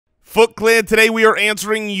Foot Clan, today we are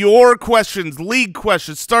answering your questions, league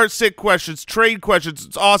questions, start-sit questions, trade questions.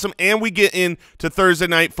 It's awesome, and we get into Thursday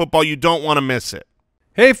Night Football. You don't want to miss it.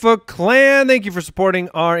 Hey, Foot Clan, thank you for supporting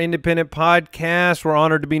our independent podcast. We're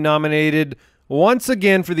honored to be nominated once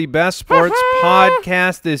again for the Best Sports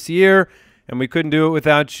Podcast this year, and we couldn't do it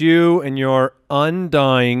without you and your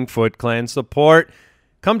undying Foot Clan support.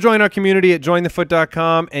 Come join our community at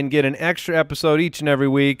jointhefoot.com and get an extra episode each and every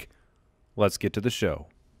week. Let's get to the show.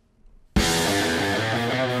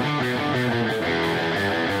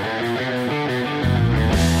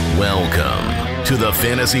 Welcome to the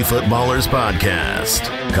Fantasy Footballers Podcast,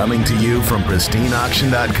 coming to you from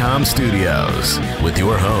pristineauction.com studios with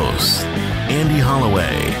your hosts, Andy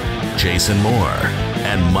Holloway, Jason Moore,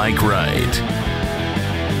 and Mike Wright.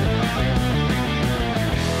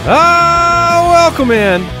 Welcome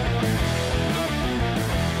in.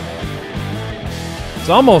 It's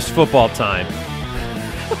almost football time,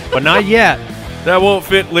 but not yet. That won't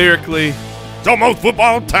fit lyrically. It's almost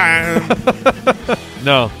football time.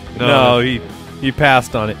 No, he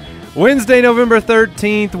passed on it. Wednesday, November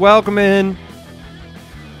 13th. Welcome in.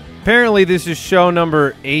 Apparently, this is show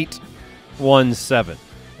number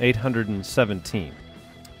 817.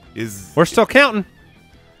 We're still counting.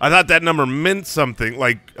 I thought that number meant something.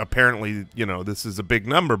 Like, apparently, you know, this is a big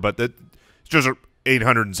number, but it's just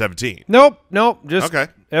 817. Nope. Just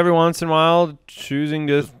okay. Every once in a while, choosing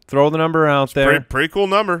to throw the number out there. Pretty cool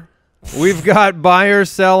number. We've got buy or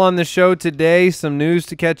sell on the show today. Some news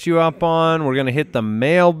to catch you up on. We're going to hit the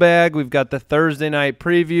mailbag. We've got the Thursday night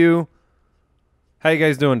preview. How you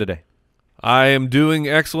guys doing today? I am doing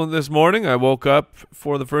excellent this morning. I woke up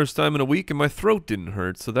for the first time in a week, and my throat didn't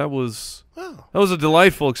hurt, so that was a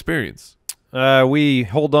delightful experience. We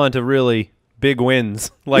hold on to really big wins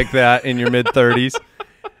like that in your mid-30s.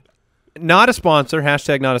 Not a sponsor,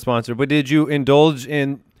 hashtag not a sponsor, but did you indulge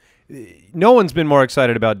in – no one's been more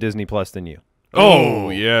excited about Disney Plus than you. Oh,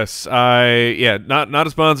 yes. Not a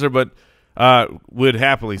sponsor, but would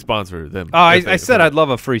happily sponsor them. Oh, I said I'd love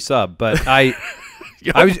a free sub, but I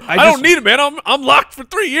don't need it, man. I'm locked for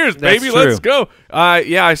 3 years, baby. True. Let's go.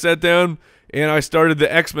 I sat down and I started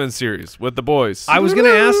the X-Men series with the boys. I was going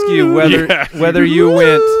to ask you whether you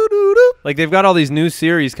went – like they've got all these new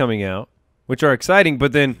series coming out, which are exciting,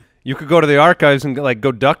 but then – you could go to the archives and like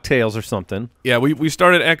go DuckTales or something. Yeah, we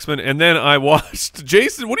started X-Men, and then I watched.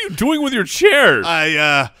 Jason, what are you doing with your chair?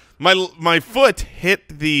 My foot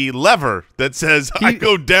hit the lever that says I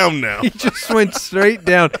go down now. He just went straight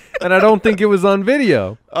down, and I don't think it was on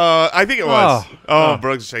video. I think it was.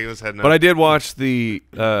 Brooks is shaking his head now. But I did watch the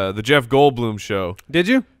Jeff Goldblum show. Did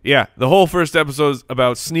you? Yeah, the whole first episode is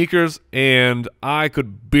about sneakers, and I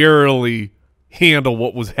could barely handle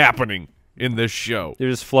what was happening in this show. You're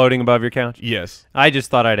just floating above your couch? Yes. I just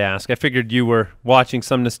thought I'd ask. I figured you were watching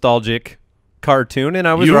some nostalgic cartoon, and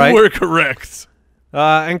I was right. You were correct.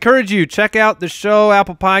 I encourage you, check out the show,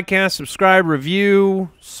 Apple Podcasts, subscribe, review.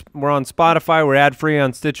 We're on Spotify. We're ad-free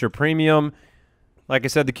on Stitcher Premium. Like I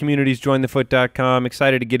said, the community's jointhefoot.com.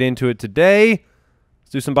 Excited to get into it today.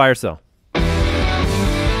 Let's do some buy or sell.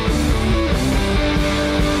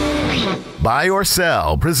 Buy or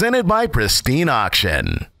sell, presented by Pristine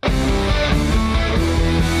Auction.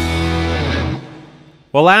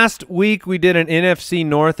 Well, last week we did an NFC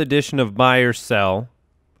North edition of Buy or Sell,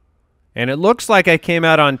 and it looks like I came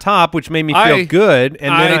out on top, which made me feel good.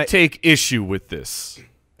 And then I take issue with this.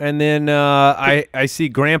 And then I see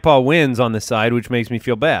Grandpa wins on the side, which makes me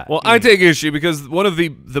feel bad. Well, I take issue because one of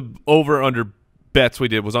the over-under bets we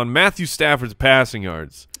did was on Matthew Stafford's passing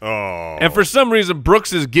yards. Oh. And for some reason,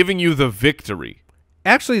 Brooks is giving you the victory.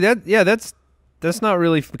 Actually, that's not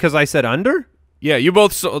really because I said under? Yeah, you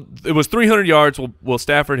both sold. It was 300 yards. Will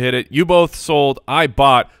Stafford hit it? You both sold. I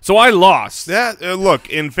bought. So I lost. Look,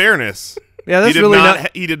 in fairness, yeah, that's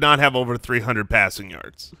he did not have over 300 passing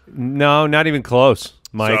yards. No, not even close,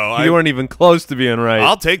 Mike. So you weren't even close to being right.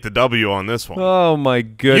 I'll take the W on this one. Oh my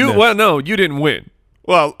goodness. You didn't win.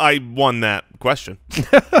 Well, I won that question.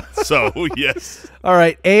 So, yes. All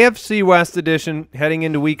right, AFC West edition heading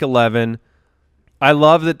into Week 11. I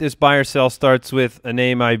love that this buy or sell starts with a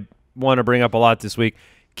name I want to bring up a lot this week.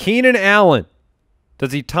 Keenan Allen.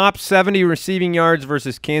 Does he top 70 receiving yards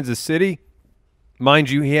versus Kansas City? Mind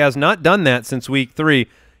you, he has not done that since Week 3.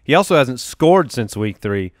 He also hasn't scored since Week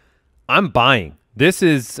 3. I'm buying. This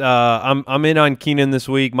is I'm in on Keenan this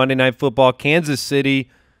week. Monday Night Football, Kansas City.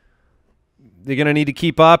 They're going to need to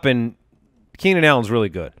keep up, and Keenan Allen's really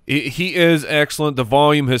good. He is excellent. The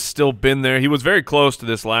volume has still been there. He was very close to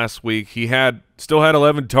this last week. He still had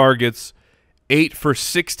 11 targets, 8 for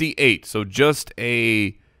 68. So just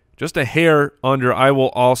a hair under. I will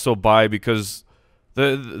also buy because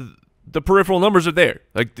the the peripheral numbers are there.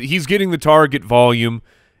 Like, he's getting the target volume,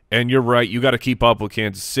 and you're right. You got to keep up with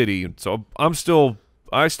Kansas City. And so I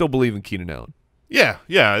still believe in Keenan Allen. Yeah,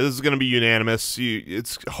 this is going to be unanimous.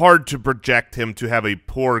 It's hard to project him to have a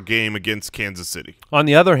poor game against Kansas City. On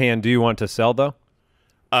the other hand, do you want to sell, though?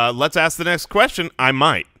 Let's ask the next question. I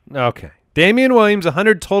might. Okay. Damian Williams,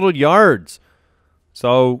 100 total yards.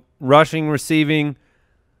 So rushing, receiving.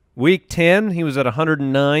 Week 10, he was at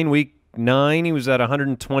 109. Week 9, he was at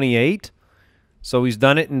 128. So he's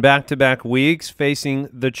done it in back-to-back weeks facing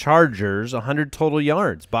the Chargers, 100 total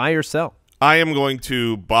yards. Buy or sell? I am going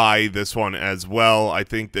to buy this one as well. I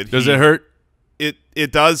think that Does it hurt?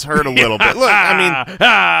 It does hurt a little bit. Look, I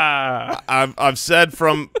mean, I've said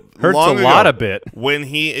from hurts long a lot ago, a bit. when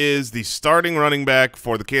he is the starting running back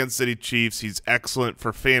for the Kansas City Chiefs, he's excellent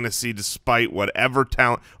for fantasy despite whatever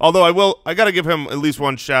talent. Although I got to give him at least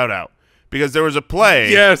one shout out because there was a play.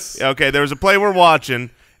 Yes. Okay, there was a play we're watching,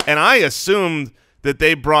 and I assumed that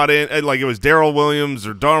they brought in like it was Darrell Williams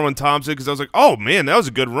or Darwin Thompson because I was like, oh man, that was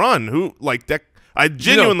a good run. Who like that? I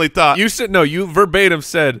genuinely thought you said no. You verbatim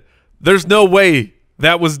said there's no way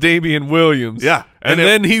that was Damian Williams. Yeah, and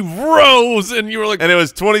then he rose, and you were like, and it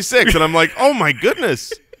was 26, and I'm like, oh my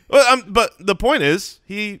goodness. But the point is,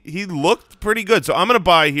 he looked pretty good, so I'm gonna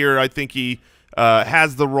buy here. I think he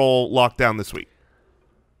has the role locked down this week.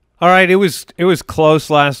 All right, it was close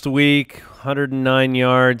last week, 109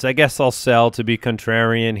 yards. I guess I'll sell to be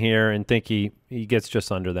contrarian here and think he gets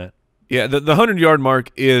just under that. Yeah, the 100-yard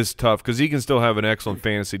mark is tough because he can still have an excellent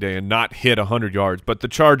fantasy day and not hit 100 yards. But the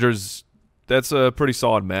Chargers, that's a pretty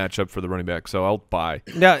solid matchup for the running back, so I'll buy.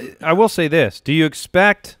 Now, I will say this. Do you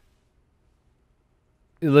expect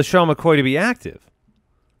LaShawn McCoy to be active?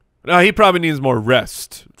 No, he probably needs more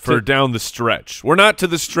rest for down the stretch. We're not to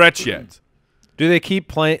the stretch yet. Do they keep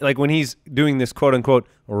playing, like when he's doing this quote-unquote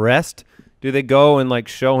rest, do they go and like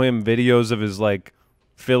show him videos of his like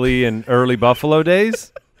Philly and early Buffalo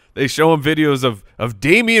days? They show him videos of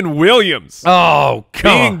Damian Williams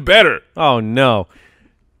being better. Oh, no.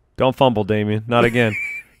 Don't fumble, Damian. Not again.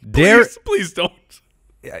 Please don't.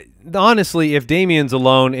 Honestly, if Damian's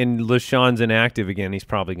alone and LaShawn's inactive again, he's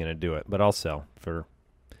probably going to do it. But I'll sell for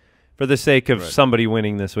the sake of somebody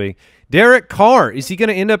winning this week. Derek Carr, is he going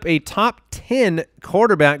to end up a top 10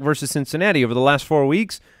 quarterback versus Cincinnati over the last 4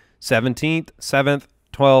 weeks? 17th, 7th,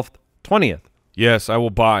 12th, 20th. Yes, I will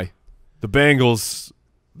buy. The Bengals,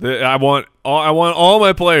 I want all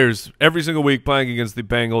my players every single week playing against the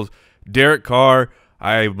Bengals. Derek Carr,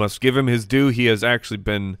 I must give him his due. He has actually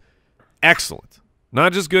been excellent.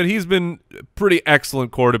 Not just good, he's been pretty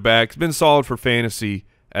excellent quarterback. He's been solid for fantasy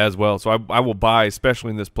as well. So I will buy,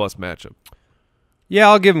 especially in this plus matchup. Yeah,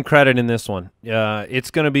 I'll give him credit in this one.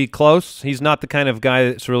 It's going to be close. He's not the kind of guy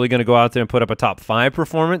that's really going to go out there and put up a top 5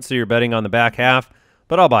 performance, so you're betting on the back half,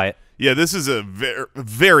 but I'll buy it. Yeah, this is a very,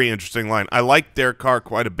 very interesting line. I like Derek Carr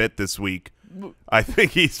quite a bit this week. I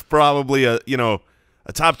think he's probably a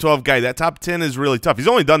top 12 guy. That top 10 is really tough. He's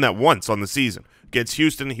only done that once on the season. Against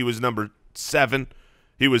Houston, he was number 7.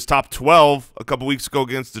 He was top 12 a couple weeks ago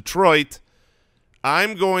against Detroit.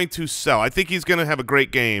 I'm going to sell. I think he's going to have a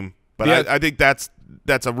great game, but yeah. I think that's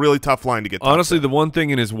a really tough line to get. Honestly, the one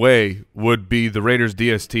thing in his way would be the Raiders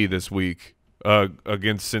DST this week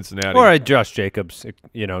against Cincinnati. Or Josh Jacobs,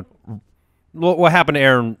 what happened to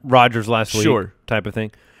Aaron Rodgers last week type of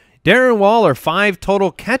thing. Darren Waller, 5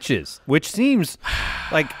 total catches, which seems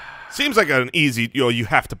like an easy, you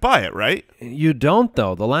have to buy it, right? You don't,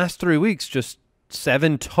 though. The last 3 weeks, just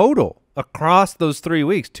 7 total across those 3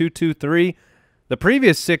 weeks, 2, 2, 3. The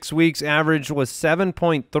previous 6 weeks average was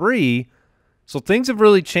 7.3. So things have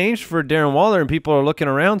really changed for Darren Waller, and people are looking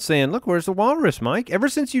around saying, look, where's the walrus, Mike? Ever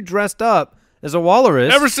since you dressed up as a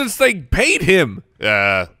walrus. Ever since they paid him.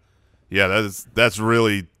 Yeah, that's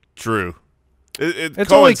really true.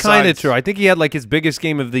 It's only kind of true. I think he had like his biggest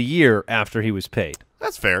game of the year after he was paid.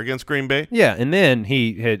 That's fair against Green Bay. Yeah, and then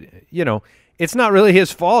he had, it's not really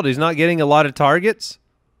his fault. He's not getting a lot of targets.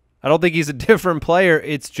 I don't think he's a different player.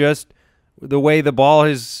 It's just the way the ball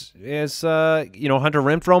is Hunter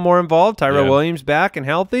Renfrow more involved, Tyrell Williams back and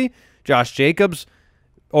healthy, Josh Jacobs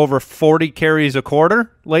over 40 carries a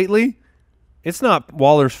quarter lately. It's not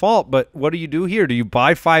Waller's fault, but what do you do here? Do you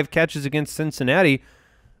buy 5 catches against Cincinnati?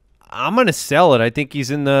 I'm going to sell it. I think he's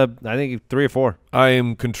in the 3 or 4. I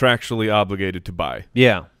am contractually obligated to buy.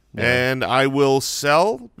 Yeah. And I will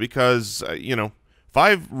sell because,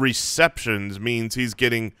 5 receptions means he's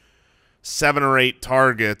getting 7 or 8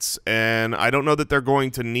 targets, and I don't know that they're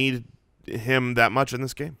going to need him that much in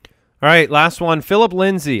this game. All right, last one. Phillip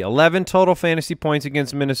Lindsay, 11 total fantasy points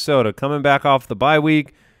against Minnesota. Coming back off the bye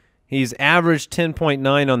week, he's averaged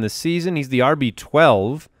 10.9 on the season. He's the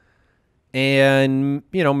RB12. And,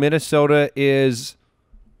 you know, Minnesota is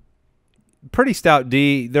pretty stout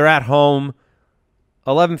D. They're at home.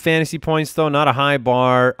 11 fantasy points, though, not a high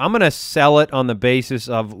bar. I'm going to sell it on the basis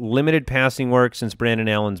of limited passing work since Brandon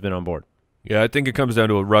Allen's been on board. Yeah, I think it comes down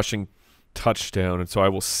to a rushing touchdown, and so I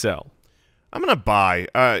will sell. I'm going to buy.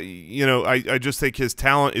 You know, I just think his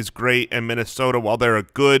talent is great, and Minnesota, while they're a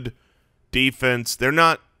good defense, they're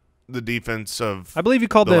not the defense of I believe you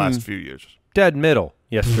called the them last few years. Dead middle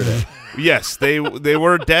yesterday. Yes, they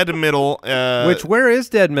were dead middle. Where is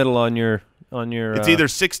dead middle on your It's either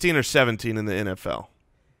 16 or 17 in the NFL.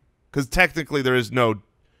 Because technically there is no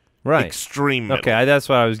extreme middle. Okay, that's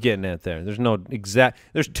what I was getting at there. There's no exact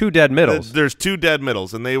 – there's two dead middles. There's two dead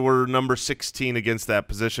middles, and they were number 16 against that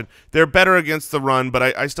position. They're better against the run,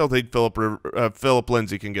 but I still think Phillip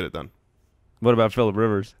Lindsay can get it done. What about Phillip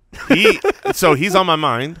Rivers? So he's on my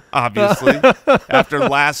mind, obviously, after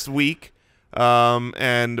last week.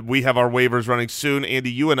 And we have our waivers running soon. Andy,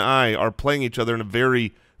 you and I are playing each other in a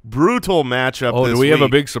very brutal matchup this week. Do we have a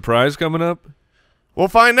big surprise coming up? We'll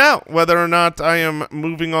find out whether or not I am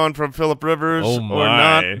moving on from Phillip Rivers or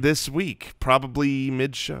not this week, probably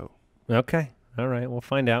mid-show. Okay. All right. We'll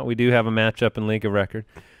find out. We do have a matchup in League of Record.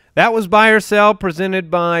 That was Buy or Sell presented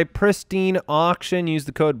by Pristine Auction. Use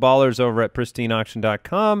the code BALLERS over at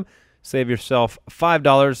pristineauction.com. Save yourself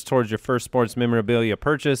 $5 towards your first sports memorabilia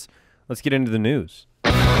purchase. Let's get into the news.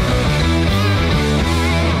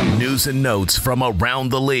 News and notes from around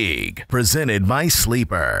the league, presented by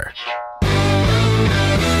Sleeper.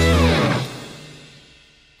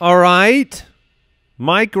 All right.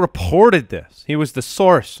 Mike reported this. He was the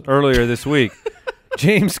source earlier this week.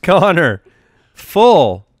 James Conner,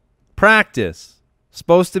 full practice.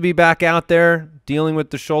 Supposed to be back out there dealing with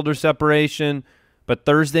the shoulder separation. But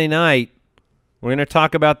Thursday night, we're going to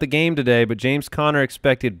talk about the game today, but James Conner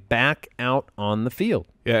expected back out on the field.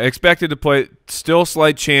 Yeah, expected to play. Still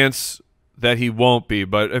slight chance that he won't be,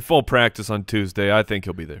 but at full practice on Tuesday, I think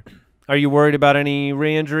he'll be there. Are you worried about any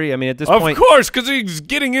re-injury? I mean, at this point... Of course, because he's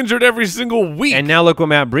getting injured every single week. And now look what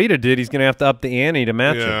Matt Breida did. He's going to have to up the ante to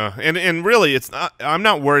match him. Yeah, and really, it's not. I'm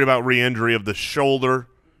not worried about re-injury of the shoulder.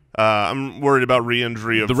 I'm worried about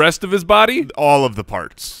re-injury of the rest of his body. All of the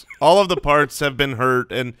parts. All of the parts have been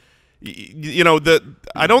hurt, and you know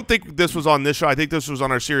I don't think this was on this show. I think this was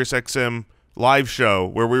on our SiriusXM live show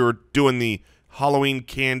where we were doing the Halloween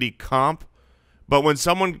candy comp. But when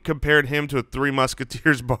someone compared him to a Three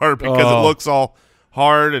Musketeers bar because it looks all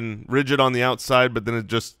hard and rigid on the outside, but then it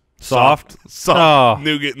just soft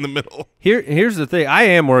nougat in the middle. Here's the thing. I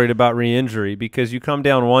am worried about re-injury because you come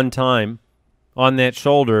down one time on that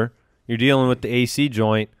shoulder, you're dealing with the AC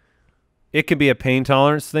joint. It could be a pain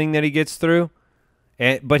tolerance thing that he gets through.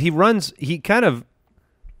 But he kind of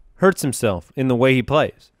hurts himself in the way he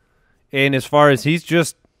plays. And as far as he's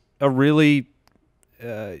just a really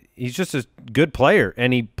he's just a good player,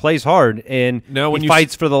 and he plays hard, and he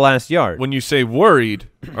fights for the last yard. When you say worried,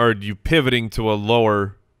 are you pivoting to a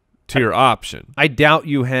lower tier option? I doubt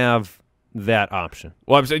you have that option.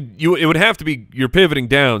 Well, I'm saying it would have to be you're pivoting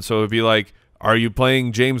down, so it would be like, are you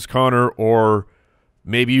playing James Conner, or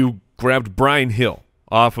maybe you grabbed Brian Hill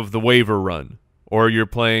off of the waiver run, or you're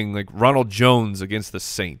playing like Ronald Jones against the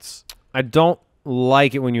Saints? I don't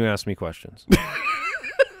like it when you ask me questions.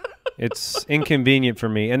 It's inconvenient for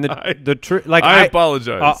me, and I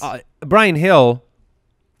apologize. Brian Hill,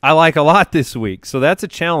 I like a lot this week, so that's a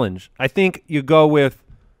challenge. I think you go with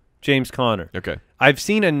James Conner. Okay, I've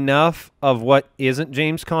seen enough of what isn't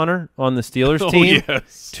James Conner on the Steelers team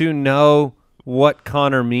to know what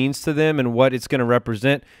Conner means to them and what it's going to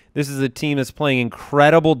represent. This is a team that's playing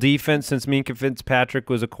incredible defense since Minkah Fitzpatrick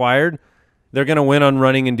was acquired. They're going to win on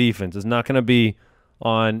running and defense. It's not going to be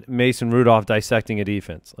on Mason Rudolph dissecting a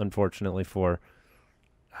defense, unfortunately for,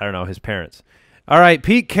 I don't know, his parents. All right,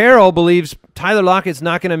 Pete Carroll believes Tyler Lockett's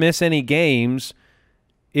not going to miss any games.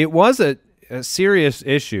 It was a serious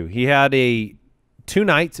issue. He had 2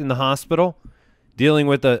 nights in the hospital dealing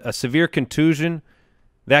with a severe contusion.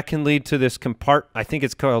 That can lead to this I think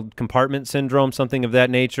it's called compartment syndrome, something of that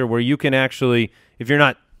nature, where you can actually, if you're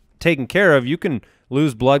not taken care of, you can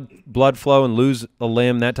lose blood flow and lose a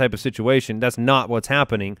limb, that type of situation. That's not what's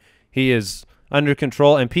happening. He is under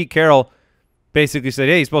control, and Pete Carroll basically said,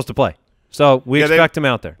 hey, he's supposed to play. So we expect him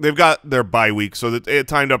out there. They've got their bye week, so it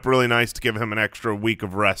timed up really nice to give him an extra week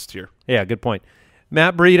of rest here. Yeah, good point.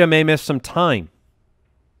 Matt Breida may miss some time.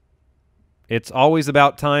 It's always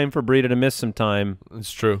about time for Breida to miss some time.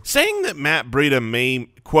 It's true. Saying that Matt Breida may,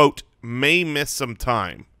 quote, may miss some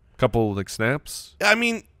time. Couple like snaps? I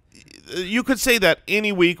mean, you could say that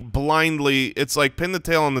any week blindly. It's like pin the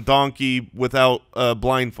tail on the donkey without a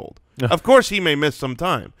blindfold. Of course he may miss some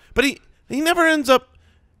time. But He never ends up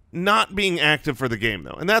not being active for the game,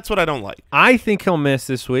 though, and that's what I don't like. I think he'll miss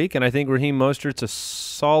this week, and I think Raheem Mostert's a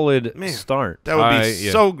solid start. That would be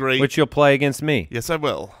so great. Which you'll play against me. Yes, I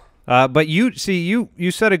will. But you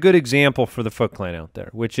set a good example for the Foot Clan out there,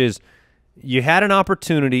 which is you had an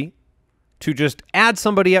opportunity to just add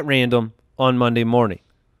somebody at random on Monday morning.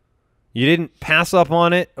 You didn't pass up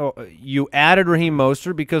on it. You added Raheem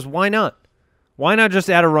Mostert because why not? Why not just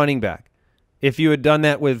add a running back? If you had done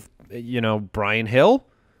that with, Brian Hill,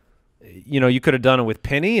 you could have done it with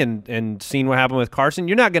Penny and seen what happened with Carson.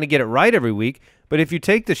 You're not going to get it right every week, but if you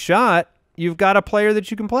take the shot, you've got a player that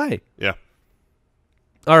you can play. Yeah.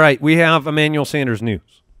 All right, we have Emmanuel Sanders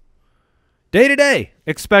news. Day-to-day,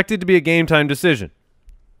 expected to be a game-time decision.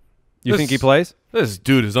 You think he plays? This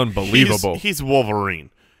dude is unbelievable. He's Wolverine.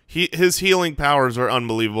 His healing powers are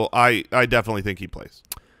unbelievable. I definitely think he plays.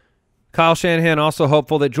 Kyle Shanahan also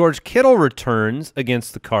hopeful that George Kittle returns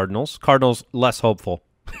against the Cardinals. Cardinals less hopeful.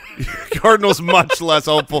 Cardinals much less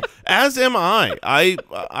hopeful, as am I. I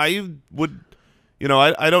would,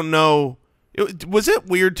 I don't know. Was it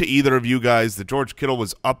weird to either of you guys that George Kittle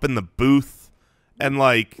was up in the booth and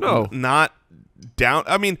not down?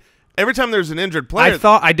 I mean, every time there's an injured player, I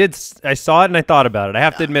saw it and I thought about it. I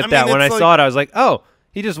have to admit that when I saw it, I was like, oh,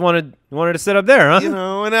 he just wanted to sit up there, huh?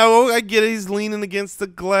 And I get it. He's leaning against the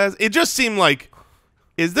glass. It just seemed like,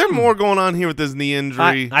 is there more going on here with this knee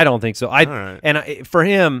injury? I don't think so. For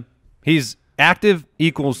him, he's active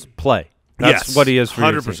equals play. That's what he is for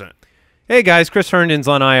 100%. Hey, guys, Chris Herndon's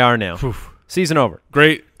on IR now. Season over.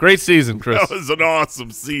 Great season, Chris. That was an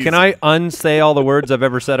awesome season. Can I unsay all the words I've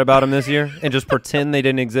ever said about him this year and just pretend they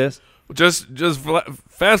didn't exist? Just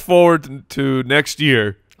fast forward to next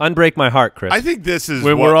year. Unbreak my heart, Chris. I think this is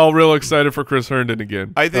when we're all real excited for Chris Herndon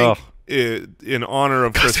again. I think in honor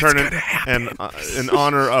of Chris Herndon and in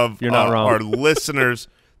honor of our listeners,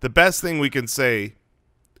 the best thing we can say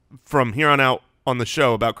from here on out on the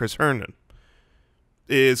show about Chris Herndon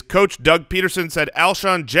is Coach Doug Peterson said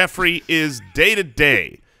Alshon Jeffrey is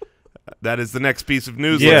day-to-day. That is the next piece of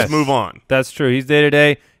news. Yes, let's move on. That's true. He's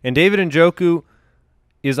day-to-day. And David Njoku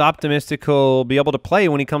is optimistic he'll be able to play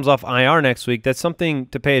when he comes off IR next week. That's something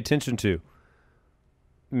to pay attention to.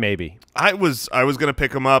 Maybe. I was going to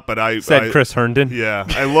pick him up, but Chris Herndon. Yeah,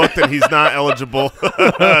 I looked and he's not eligible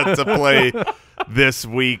to play this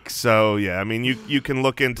week. So, yeah, I mean, you can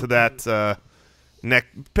look into that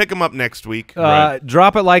pick him up next week.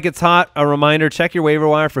 Drop it like it's hot. A reminder, check your waiver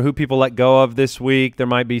wire for who people let go of this week. There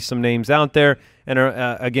might be some names out there. And,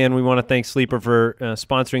 again, we want to thank Sleeper for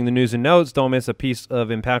sponsoring the news and notes. Don't miss a piece of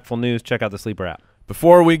impactful news. Check out the Sleeper app.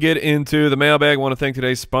 Before we get into the mailbag, I want to thank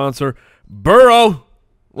today's sponsor, Burrow.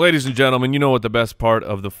 Ladies and gentlemen, you know what the best part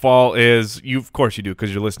of the fall is. Of course you do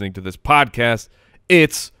because you're listening to this podcast.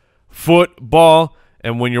 It's football.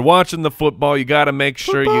 And when you're watching the football, you got to make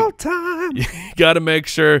sure you got to make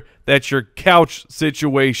sure that your couch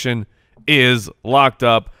situation is locked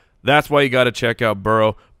up. That's why you got to check out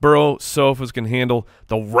Burrow. Burrow sofas can handle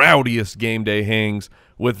the rowdiest game day hangs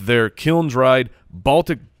with their kiln-dried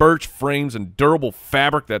Baltic birch frames and durable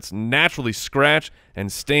fabric that's naturally scratch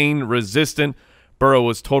and stain resistant. Burrow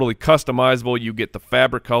is totally customizable. You get the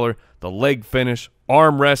fabric color, the leg finish,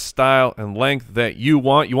 armrest style, and length that you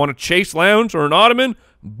want. You want a chase lounge or an ottoman?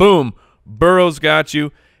 Boom. Burrow's got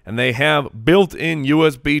you. And they have built-in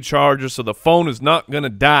USB chargers, so the phone is not going to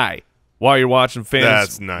die while you're watching fantasy.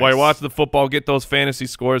 That's nice. While you're watching the football, get those fantasy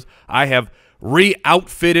scores. I have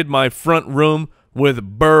re-outfitted my front room with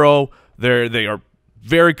Burrow. They are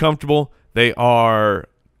very comfortable. They are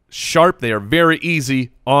sharp. They are very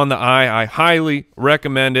easy on the eye. I highly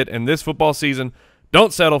recommend it. And this football season,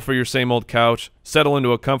 don't settle for your same old couch. Settle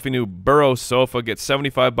into a comfy new Burrow sofa. Get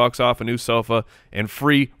 $75 off a new sofa and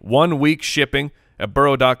free 1-week shipping at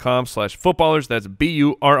burrow.com/footballers. That's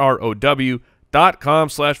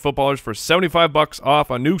BURROW.com/footballers for $75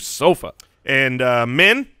 off a new sofa. And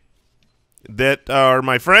men that are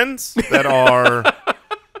my friends that are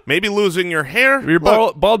maybe losing your hair. Your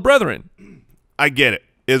bald brethren. I get it.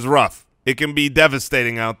 It's rough. It can be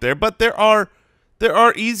devastating out there, but there are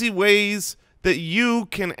easy ways that you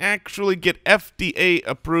can actually get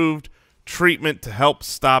FDA-approved treatment to help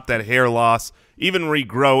stop that hair loss, even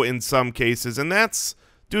regrow in some cases, and that's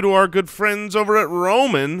due to our good friends over at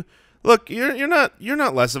Roman. Look, you're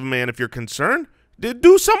not less of a man if you're concerned.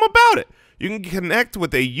 Do something about it. You can connect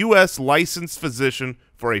with a U.S. licensed physician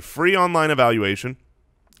for a free online evaluation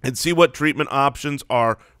and see what treatment options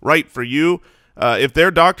are right for you. If their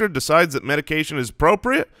doctor decides that medication is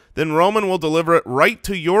appropriate, then Roman will deliver it right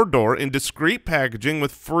to your door in discreet packaging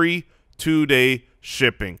with free 2-day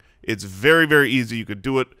shipping. It's very, very easy. You could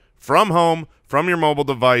do it from home from your mobile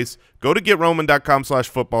device. Go to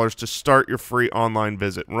GetRoman.com/footballers to start your free online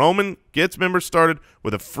visit. Roman gets members started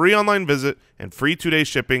with a free online visit and free 2-day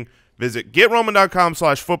shipping. Visit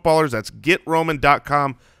GetRoman.com/footballers. That's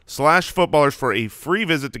GetRoman.com/footballers for a free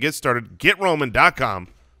visit to get started.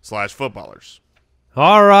 GetRoman.com/footballers.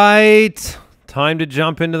 All right. Time to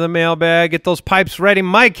jump into the mailbag. Get those pipes ready.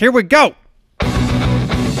 Mike, here we go.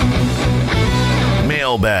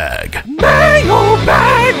 Mailbag.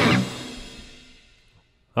 Mailbag!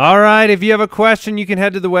 All right. If you have a question, you can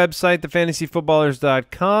head to the website,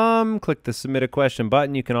 thefantasyfootballers.com. Click the Submit a Question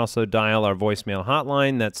button. You can also dial our voicemail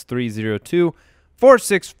hotline. That's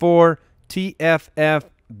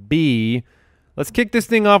 302-464-TFFB. Let's kick this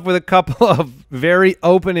thing off with a couple of very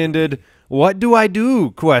open-ended what do I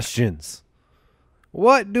do questions.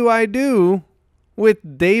 What do I do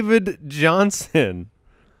with David Johnson?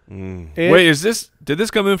 Wait, did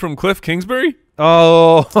this come in from Cliff Kingsbury?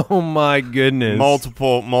 Oh my goodness.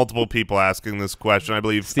 Multiple people asking this question. I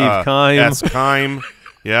believe Steve Keim. S. Keim,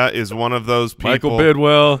 yeah, is one of those people. Michael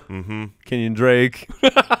Bidwell. Kenyon Drake.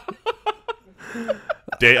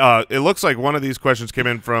 It looks like one of these questions came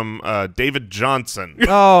in from David Johnson.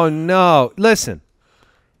 Oh, no. Listen,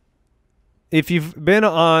 if you've been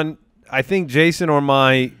on, I think, Jason or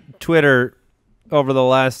my Twitter over the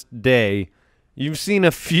last day, you've seen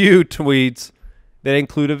a few tweets that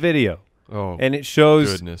include a video. Oh, and it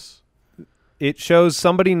shows goodness. It shows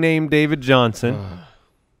somebody named David Johnson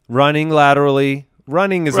running laterally.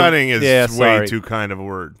 Running is way too kind of a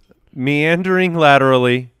word. Meandering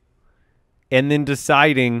laterally and then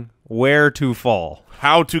deciding where to fall.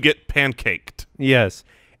 How to get pancaked. Yes.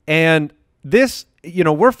 And this,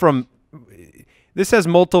 this has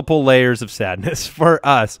multiple layers of sadness for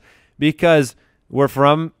us because we're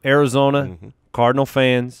from Arizona, Cardinal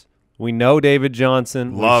fans. We know David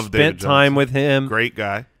Johnson. Love We've David spent time Johnson. with him. Great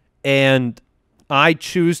guy. And I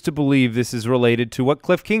choose to believe this is related to what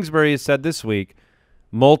Cliff Kingsbury has said this week,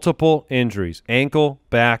 multiple injuries, ankle,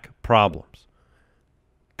 back problems.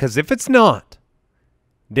 Because if it's not,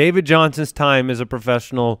 David Johnson's time as a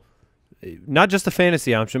professional, not just a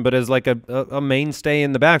fantasy option, but as like a mainstay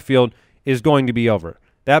in the backfield, is going to be over.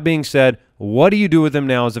 That being said, what do you do with him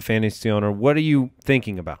now as a fantasy owner? What are you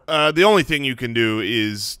thinking about? The only thing you can do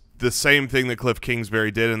is the same thing that Cliff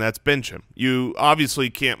Kingsbury did, and that's bench him. You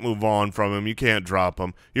obviously can't move on from him. You can't drop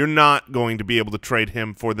him. You're not going to be able to trade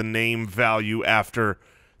him for the name value after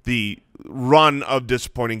the run of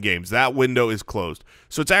disappointing games. That window is closed.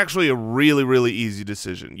 So it's actually a really, really easy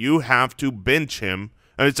decision. You have to bench him.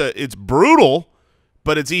 And it's brutal,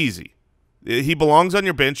 but it's easy. He belongs on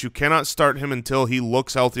your bench. You cannot start him until he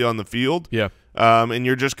looks healthy on the field. Yeah. And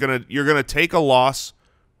you're gonna take a loss.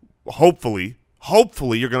 Hopefully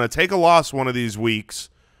you're gonna take a loss one of these weeks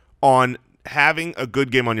on having a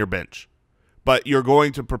good game on your bench. But you're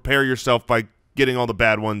going to prepare yourself by getting all the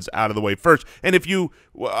bad ones out of the way first. And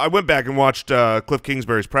I went back and watched Cliff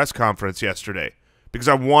Kingsbury's press conference yesterday because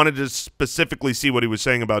I wanted to specifically see what he was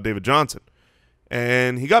saying about David Johnson.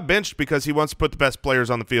 And he got benched because he wants to put the best players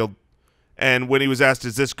on the field. And when he was asked,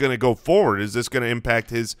 is this going to go forward? Is this going to impact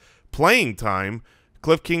his playing time?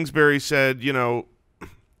 Cliff Kingsbury said, I'm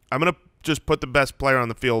going to just put the best player on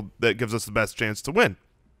the field that gives us the best chance to win.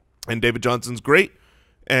 And David Johnson's great.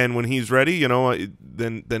 And when he's ready,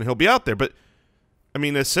 then he'll be out there. But, I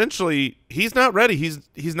mean, essentially, he's not ready.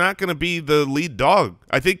 He's not going to be the lead dog.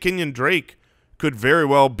 I think Kenyon Drake could very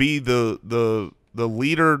well be the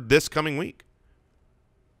leader this coming week.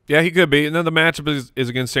 Yeah, he could be. And then the matchup is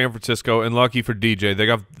against San Francisco, and lucky for DJ,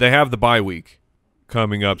 they have the bye week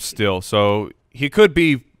coming up still. So he could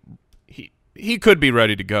be he could be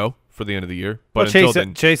ready to go for the end of the year. But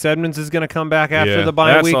Chase Edmonds is going to come back after the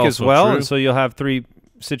bye week as well, true. And so you'll have three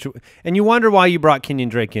and you wonder why you brought Kenyon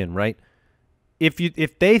Drake in, right?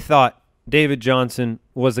 If they thought David Johnson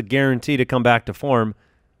was a guarantee to come back to form,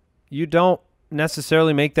 you don't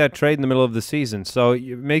necessarily make that trade in the middle of the season. So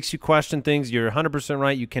it makes you question things. You're 100%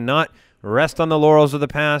 right. You cannot rest on the laurels of the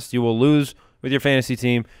past. You will lose with your fantasy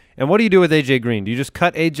team. And what do you do with A.J. Green? Do you just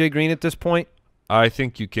cut A.J. Green at this point? I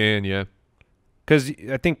think you can, yeah. Because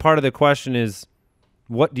I think part of the question is,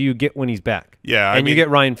 what do you get when he's back? Yeah, and you get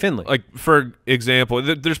Ryan Finley. Like, for example,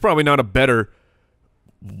 there's probably not a better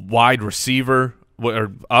wide receiver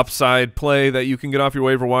or upside play that you can get off your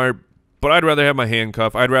waiver wire, but I'd rather have my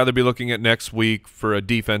handcuff. I'd rather be looking at next week for a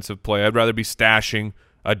defensive play. I'd rather be stashing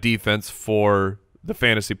a defense for the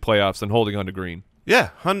fantasy playoffs than holding on to Green. Yeah,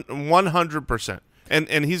 100%.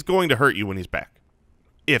 And he's going to hurt you when he's back,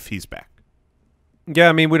 if he's back. Yeah,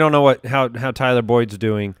 I mean, we don't know how Tyler Boyd's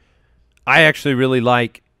doing. I actually really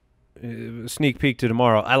like sneak peek to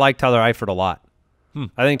tomorrow. I like Tyler Eifert a lot.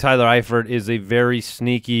 I think Tyler Eifert is a very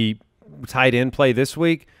sneaky tight end play this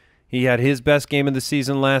week. He had his best game of the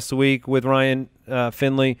season last week with Ryan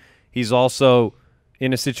Finley. He's also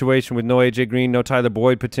in a situation with no A.J. Green, no Tyler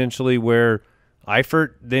Boyd potentially, where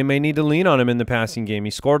Eifert, they may need to lean on him in the passing game.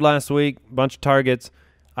 He scored last week, bunch of targets.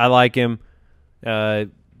 I like him.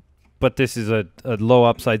 But this is a low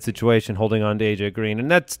upside situation holding on to A.J. Green, and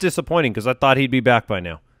that's disappointing because I thought he'd be back by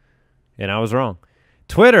now, and I was wrong.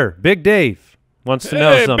 Twitter, Big Dave wants to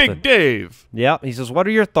know something. Big Dave. Yeah, he says, what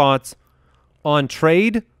are your thoughts on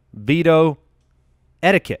trade veto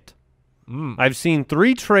etiquette? I've seen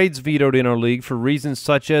 3 trades vetoed in our league for reasons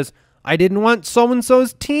such as I didn't want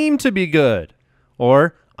so-and-so's team to be good,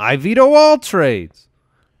 or I veto all trades.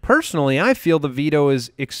 Personally, I feel the veto is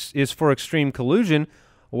for extreme collusion.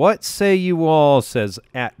 What say you all, says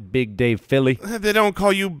at Big Dave Philly. They don't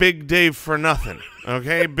call you Big Dave for nothing,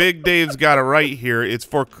 okay? Big Dave's got it right here. It's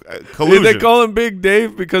for collusion. Did they call him Big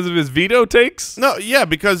Dave because of his veto takes? No, yeah,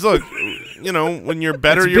 because, look, you know, when you're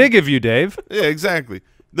better, It's big of you, Dave. Yeah, exactly.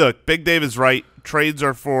 Look, Big Dave is right. Trades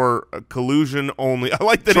are for collusion only. I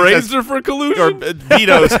like that. Trades are for collusion? Or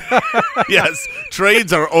vetoes. Yes,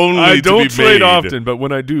 trades are only I to don't be trade made. often, but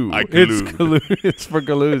when I do, I collude. It's for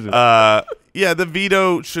collusion. Yeah, the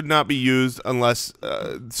veto should not be used unless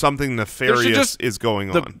something nefarious is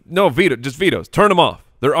going on. No, just vetoes. Turn them off.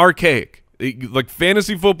 They're archaic. Like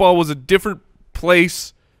fantasy football was a different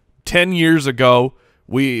place 10 years ago.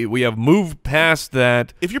 We have moved past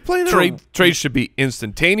that. If you're playing trades should be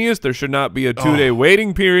instantaneous. There should not be a 2-day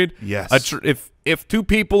waiting period. Yes. If 2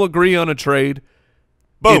 people agree on a trade,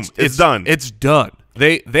 boom, it's done. It's done.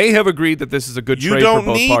 They have agreed that this is a good trade for both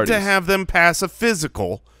parties. You don't need to have them pass a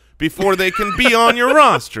physical before they can be on your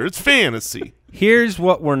roster. It's fantasy. Here's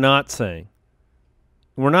what we're not saying.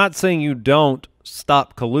 We're not saying you don't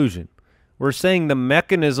stop collusion. We're saying the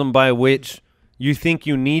mechanism by which you think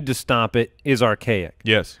you need to stop it is archaic.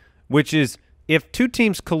 Yes. Which is, if 2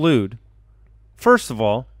 teams collude, first of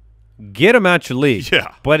all, get them out your league.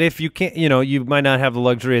 Yeah. But if you can't, you might not have the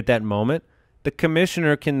luxury at that moment, the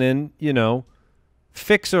commissioner can then,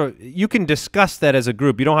 fix, or you can discuss that as a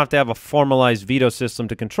group. You don't have to have a formalized veto system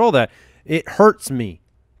to control that. It hurts me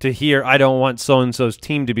to hear I don't want so-and-so's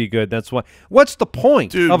team to be good. That's why. What's the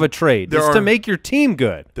point of a trade? It's to make your team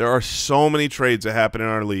good. There are so many trades that happen in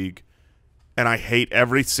our league, and I hate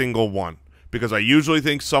every single one because I usually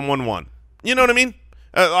think someone won. You know what I mean?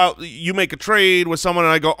 You make a trade with someone,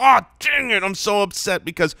 and I go, oh, dang it, I'm so upset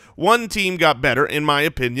because one team got better, in my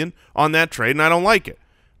opinion, on that trade, and I don't like it.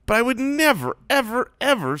 But I would never, ever,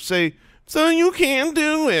 ever say, so you can't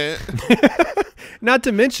do it. Not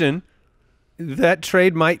to mention, that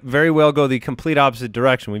trade might very well go the complete opposite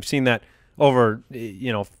direction. We've seen that over,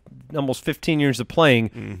 almost 15 years of playing.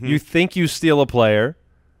 Mm-hmm. You think you steal a player.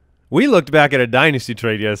 We looked back at a dynasty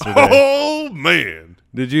trade yesterday. Oh, man.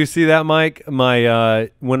 Did you see that, Mike? When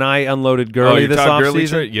I unloaded Gurley this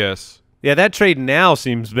offseason? Yes. Yeah, that trade now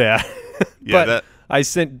seems bad. Yeah, but I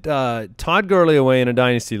sent Todd Gurley away in a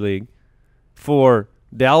dynasty league for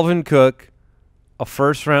Dalvin Cook, a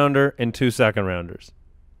first-rounder, and 2 second-rounders.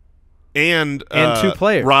 And 2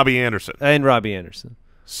 players. Robbie Anderson. And Robbie Anderson.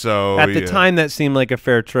 So at the time, that seemed like a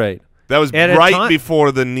fair trade. That was right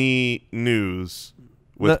before the knee news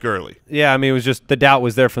with Gurley. Yeah, I mean, it was just the doubt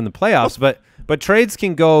was there from the playoffs. But trades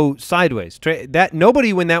can go sideways.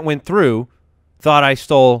 Nobody, when that went through, thought I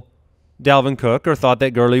stole Dalvin Cook or thought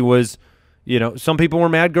that Gurley was, some people were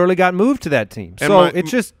mad Gurley got moved to that team. So it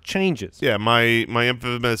just changes. Yeah, my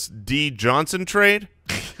infamous D. Johnson trade,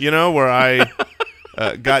 where I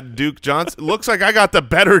got Duke Johnson. Looks like I got the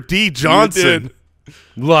better D. Johnson.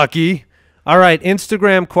 Lucky. All right,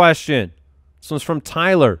 Instagram question. This one's from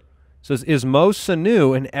Tyler. It says, is Mo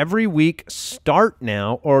Sanu an every week start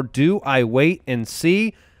now, or do I wait and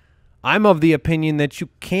see? I'm of the opinion that you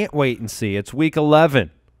can't wait and see. It's week 11.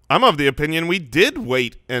 I'm of the opinion we did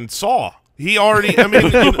wait and saw. He already, I mean, you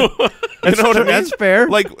know what I mean? That's fair.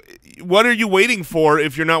 Like, what are you waiting for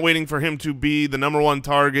if you're not waiting for him to be the #1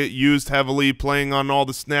 target, used heavily, playing on all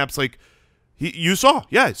the snaps? Like, you saw.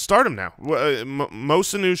 Yeah, start him now. Mo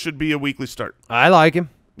Sanu should be a weekly start. I like him.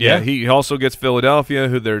 Yeah, he also gets Philadelphia,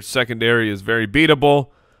 who their secondary is very beatable.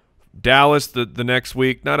 Dallas the next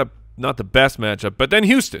week, not the best matchup, but then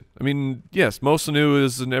Houston. I mean, yes, Mo Sanu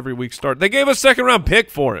is an every week start. They gave a second-round pick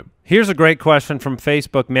for him. Here's a great question from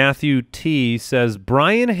Facebook. Matthew T. says,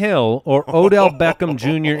 Brian Hill or Odell Beckham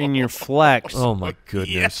Jr. in your flex? Oh, my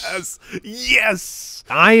goodness. Yes. Yes.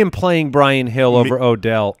 I am playing Brian Hill over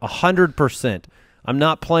Odell 100%. I'm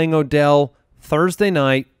not playing Odell Thursday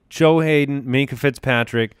night, Joe Hayden, Minka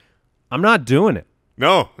Fitzpatrick. I'm not doing it.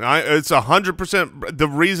 No, it's 100%. The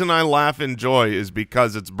reason I laugh and joy is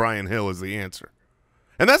because it's Brian Hill is the answer.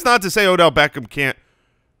 And that's not to say Odell Beckham can't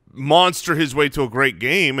monster his way to a great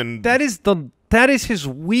game. And that is his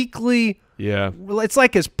weekly. Yeah. It's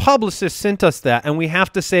like his publicist sent us that, and we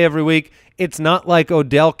have to say every week, it's not like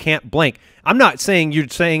Odell can't blank. I'm not saying you're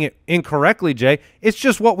saying it incorrectly, Jay. It's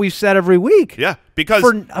just what we've said every week. Yeah, because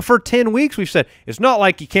for 10 weeks we've said it's not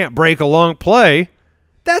like you can't break a long play.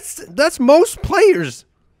 That's most players.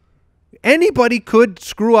 Anybody could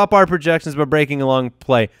screw up our projections by breaking a long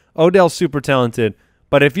play. Odell's super talented,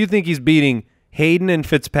 but if you think he's beating Hayden and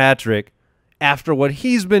Fitzpatrick after what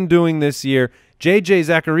he's been doing this year, J.J.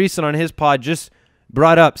 Zacharyson on his pod just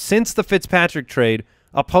brought up, since the Fitzpatrick trade,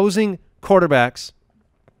 opposing quarterbacks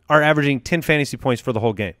are averaging 10 fantasy points for the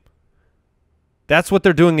whole game. That's what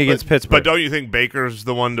they're doing against Pittsburgh. But don't you think Baker's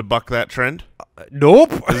the one to buck that trend? Nope.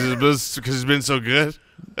 Because he's been so good?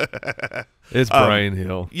 It's Brian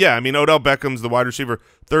Hill. Yeah, I mean, Odell Beckham's the wide receiver,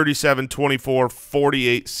 37, 24,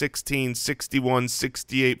 48, 16, 61,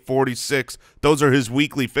 68, 46. Those are his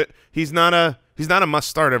weekly fit. He's not a must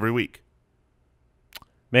start every week.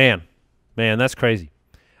 Man, that's crazy.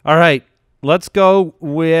 All right, let's go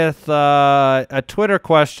with a Twitter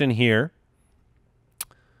question here.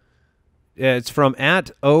 It's from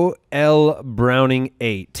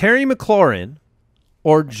 @OLBrowning8. Terry McLaurin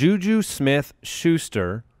or JuJu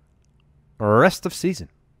Smith-Schuster rest of season?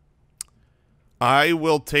 I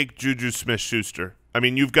will take JuJu Smith-Schuster. I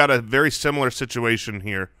mean, you've got a very similar situation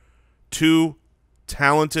here. Two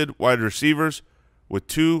talented wide receivers with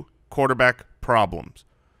two quarterback problems.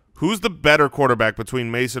 Who's the better quarterback between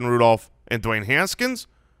Mason Rudolph and Dwayne Haskins?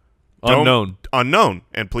 Unknown. Unknown.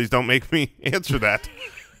 And please don't make me answer that.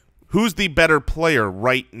 Who's the better player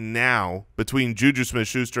right now between JuJu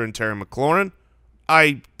Smith-Schuster and Terry McLaurin?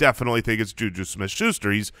 I definitely think it's JuJu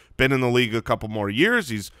Smith-Schuster. He's been in the league a couple more years.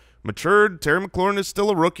 He's matured. Terry McLaurin is still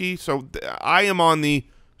a rookie. So I am on the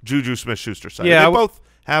JuJu Smith-Schuster side. Yeah, they both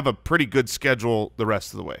have a pretty good schedule the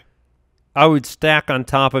rest of the way. I would stack on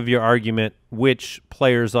top of your argument which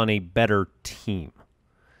player's on a better team.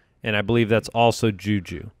 And I believe that's also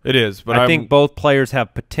JuJu. It is, but I think both players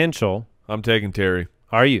have potential. I'm taking Terry.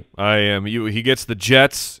 Are you? I am. He gets the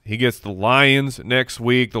Jets. He gets the Lions next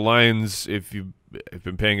week. The Lions, if you've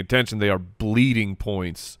been paying attention, they are bleeding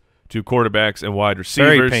points to quarterbacks and wide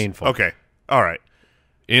receivers. Very painful. Okay. All right.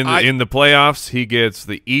 In the playoffs, he gets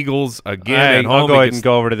the Eagles again at home. I'll go ahead and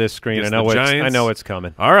go over to this screen. I know it's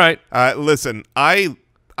coming. All right. Listen, I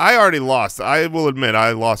already lost. I will admit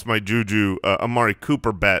I lost my JuJu Amari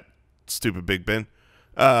Cooper bet. Stupid Big Ben.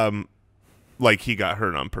 Like he got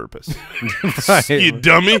hurt on purpose. You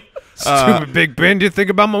dummy. Stupid Big Ben. Do you think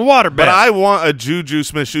about my water bet? But I want a JuJu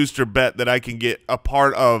Smith-Schuster bet that I can get a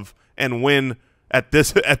part of and win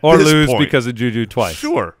or lose point. because of JuJu twice.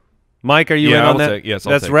 Sure. Mike, are you in on that? Yes,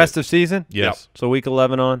 that's rest of season? Yes. So week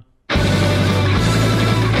 11 on?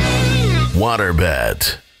 Water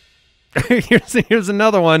bet. Here's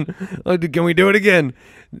another one. Can we do it again?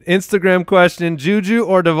 Instagram question: JuJu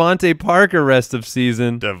or DeVante Parker rest of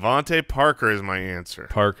season? DeVante Parker is my answer.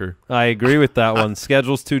 Parker. I agree with that one.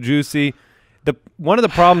 Schedule's too juicy. One of the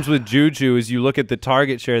problems with JuJu is you look at the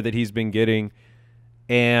target share that he's been getting,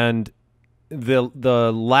 and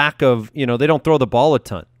the lack of they don't throw the ball a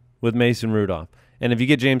ton with Mason Rudolph. And if you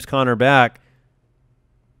get James Conner back,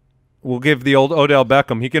 we'll give the old Odell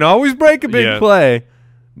Beckham. He can always break a big play,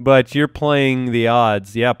 but you're playing the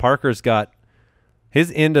odds. Yeah, Parker's got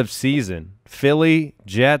his end of season: Philly,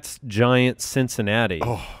 Jets, Giants, Cincinnati.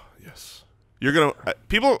 Oh yes, you're gonna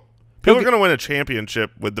people are gonna win a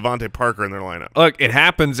championship with DeVante Parker in their lineup. Look, it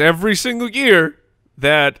happens every single year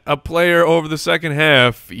that a player over the second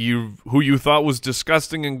half who you thought was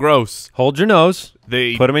disgusting and gross. Hold your nose.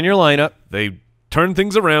 They put him in your lineup. They turn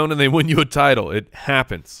things around and they win you a title. It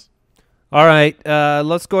happens. All right,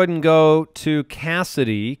 let's go ahead and go to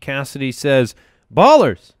Cassidy. Cassidy says,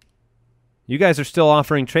 "Ballers, you guys are still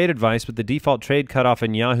offering trade advice, but the default trade cutoff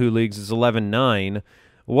in Yahoo leagues is 11/9.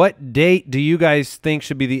 What date do you guys think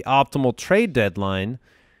should be the optimal trade deadline?"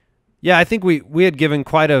 Yeah, I think we had given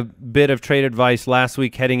quite a bit of trade advice last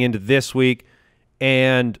week heading into this week,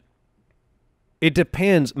 and it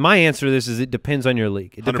depends. My answer to this is it depends on your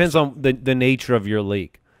league. It depends 100%. On the nature of your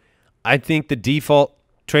league. I think the default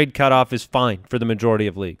trade cutoff is fine for the majority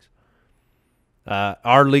of leagues.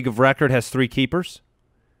 Our league of record has 3 keepers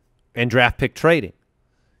and draft pick trading.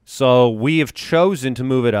 So we have chosen to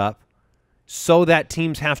move it up so that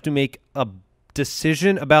teams have to make a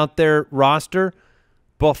decision about their roster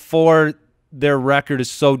before their record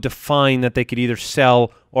is so defined that they could either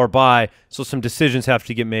sell or buy, so some decisions have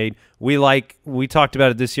to get made. We talked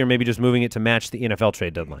about it this year, maybe just moving it to match the NFL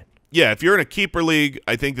trade deadline. Yeah, if you're in a keeper league,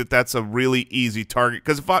 I think that's a really easy target.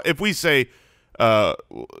 Because if we say,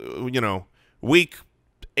 week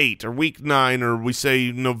 8 or week 9, or we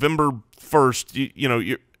say November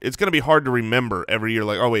 1st, it's going to be hard to remember every year.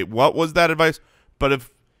 Like, oh wait, what was that advice? But if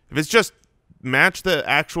it's just match the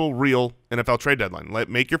actual real NFL trade deadline,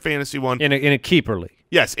 make your fantasy one in a keeper league.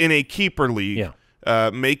 Yes, in a keeper league. Yeah.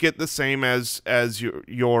 Make it the same as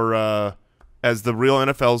your as the real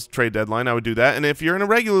NFL's trade deadline. I would do that. And if you're in a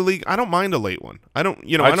regular league, I don't mind a late one.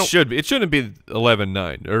 It shouldn't be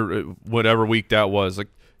 11-9 or whatever week that was. Like,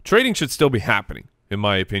 trading should still be happening, in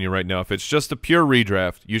my opinion, right now. If it's just a pure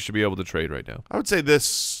redraft, you should be able to trade right now. I would say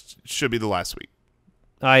this should be the last week.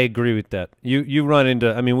 I agree with that. You run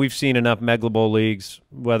into, I mean, we've seen enough Mega Bowl leagues,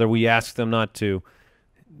 whether we ask them not to.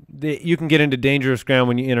 You can get into dangerous ground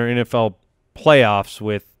when you enter NFL playoffs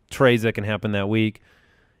with trades that can happen that week.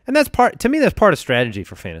 And that's part of strategy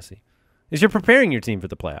for fantasy, is you're preparing your team for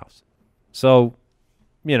the playoffs. So,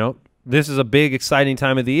 this is a big, exciting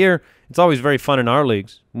time of the year. It's always very fun in our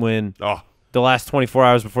leagues when the last 24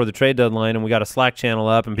 hours before the trade deadline and we got a Slack channel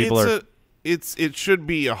up and people it should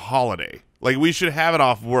be a holiday. Like, we should have it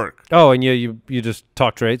off work. Oh, and you just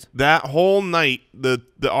talk trades? That whole night,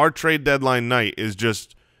 our trade deadline night is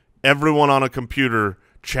just everyone on a computer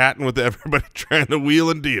chatting with everybody trying to wheel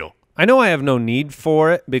and deal. I know I have no need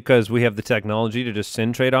for it because we have the technology to just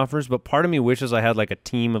send trade offers, but part of me wishes I had like a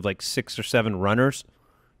team of like 6 or 7 runners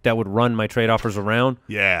that would run my trade offers around.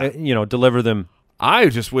 Yeah. Deliver them. I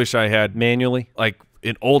just wish I had manually, like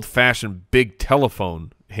an old-fashioned big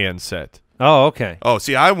telephone handset. Oh, okay. Oh,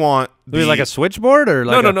 see, I want like a switchboard or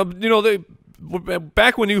like no.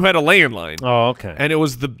 Back when you had a landline. Oh, okay. And it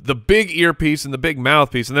was the big earpiece and the big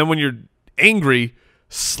mouthpiece, and then when you're angry,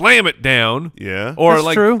 slam it down. Yeah. Or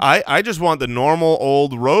that's true. I just want the normal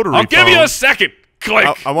old rotary phone. I'll give you a second.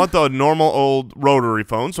 Click. I want the normal old rotary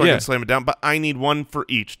phone so I can slam it down, but I need one for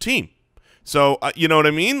each team. So, you know what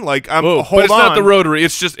I mean? Like, but it's not the rotary.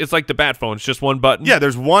 It's like the bat phone. It's just one button. Yeah,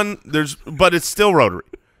 but it's still rotary.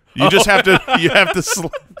 You just have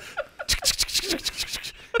to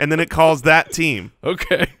and then it calls that team.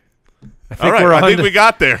 Okay. I think we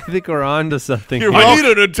got there. I think we're on to something. I need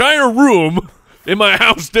an entire room in my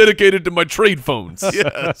house dedicated to my trade phones.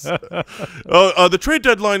 Yes. The trade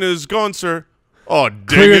deadline is gone, sir. Oh,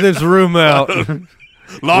 clear this room out.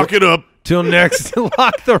 Lock it up.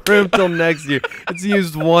 Lock the room till next year. It's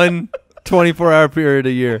used one 24-hour period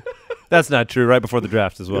a year. That's not true. Right before the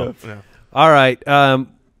draft as well. Yeah. All right.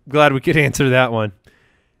 Glad we could answer that one.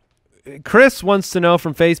 Chris wants to know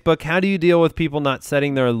from Facebook, how do you deal with people not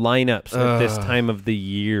setting their lineups at this time of the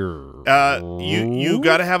year? You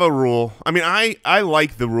got to have a rule. I mean, I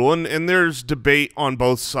like the rule, and there's debate on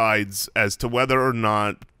both sides as to whether or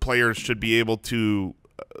not players should be able to,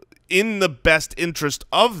 in the best interest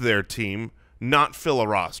of their team, not fill a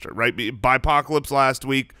roster, right? By Apocalypse last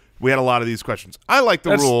week, we had a lot of these questions. I like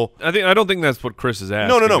the rule. I don't think that's what Chris is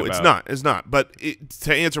asking. No, it's not. It's not. But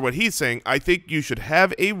to answer what he's saying, I think you should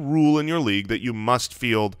have a rule in your league that you must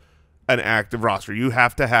field an active roster. You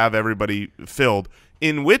have to have everybody filled.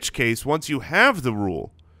 In which case, once you have the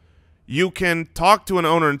rule, you can talk to an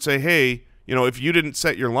owner and say, hey, if you didn't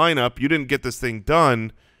set your lineup, you didn't get this thing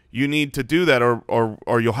done, you need to do that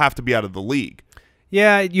or you'll have to be out of the league.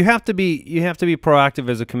 Yeah, you have to be proactive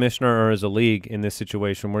as a commissioner or as a league in this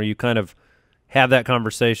situation where you kind of have that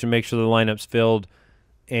conversation, make sure the lineup's filled,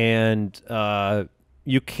 and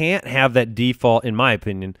you can't have that default, in my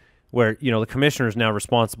opinion, where the commissioner is now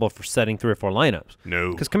responsible for setting 3 or 4 lineups.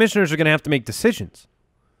 No, because commissioners are going to have to make decisions.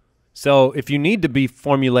 So if you need to be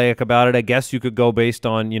formulaic about it, I guess you could go based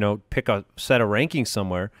on pick a set of rankings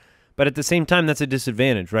somewhere, but at the same time that's a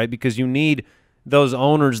disadvantage, right? Because you need those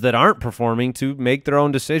owners that aren't performing to make their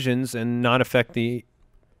own decisions and not affect the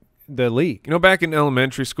league. Back in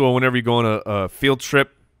elementary school, whenever you go on a field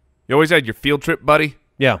trip, you always had your field trip buddy.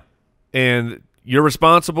 Yeah. And you're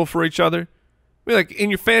responsible for each other. I mean, like in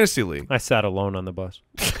your fantasy league. I sat alone on the bus.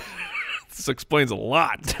 This explains a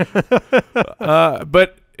lot.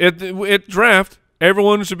 But at draft,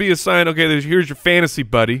 everyone should be assigned, okay, here's your fantasy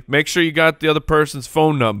buddy. Make sure you got the other person's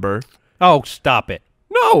phone number. Oh, stop it.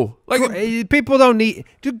 No, people don't need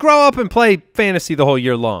to grow up and play fantasy the whole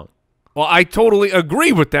year long. Well, I totally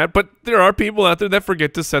agree with that, but there are people out there that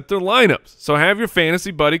forget to set their lineups. So have your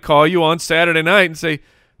fantasy buddy call you on Saturday night and say,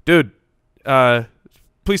 dude,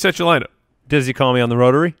 please set your lineup. Does he call me on the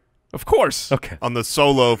rotary? Of course. Okay. On the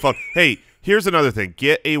solo phone. Hey, here's another thing.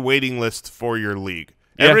 Get a waiting list for your league.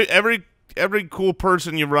 Yeah. every cool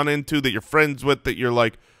person you run into that you're friends with that you're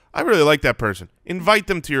like, I really like that person. Invite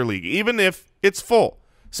them to your league, even if it's full.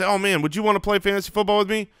 Say, oh, man, would you want to play fantasy football with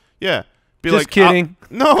me? Yeah. Be just like, kidding.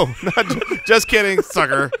 No, just kidding,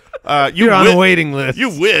 sucker. You're on a waiting list. You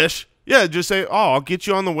wish. Yeah, just say, oh, I'll get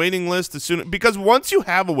you on the waiting list as soon. Because once you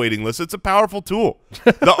have a waiting list, it's a powerful tool.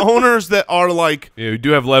 The owners that are like. Yeah, you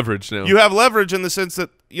do have leverage now. You have leverage in the sense that,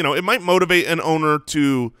 it might motivate an owner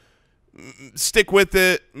to stick with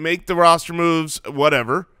it, make the roster moves,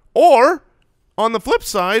 whatever. Or on the flip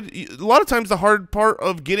side, a lot of times the hard part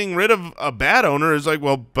of getting rid of a bad owner is like,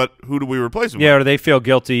 well, but who do we replace him with? Yeah, or they feel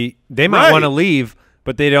guilty. They might want to leave,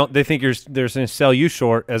 but they don't. They think they're going to sell you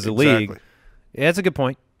short as a league. Yeah, that's a good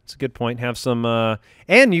point. It's a good point. Have some,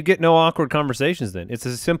 and you get no awkward conversations then. It's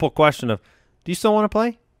a simple question of, do you still want to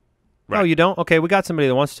play? Right. Oh, you don't? Okay, we got somebody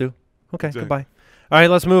that wants to. Okay, exactly. Goodbye. All right,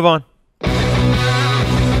 let's move on.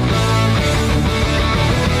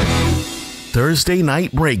 Thursday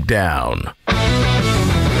Night Breakdown.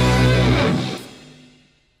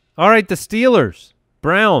 All right, the Steelers,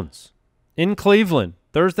 Browns in Cleveland,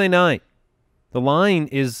 Thursday night. The line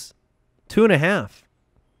is 2.5.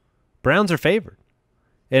 Browns are favored.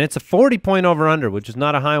 And it's a 40-point over-under, which is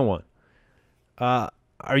not a high one.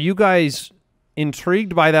 Are you guys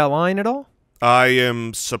intrigued by that line at all? I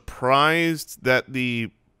am surprised that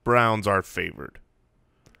the Browns are favored.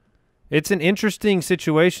 It's an interesting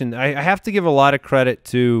situation. I have to give a lot of credit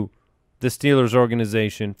to the Steelers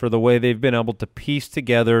organization for the way they've been able to piece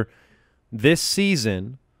together this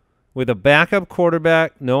season with a backup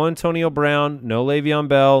quarterback, no Antonio Brown, no Le'Veon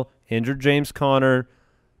Bell, injured James Conner,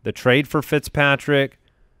 the trade for Fitzpatrick,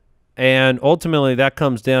 and ultimately that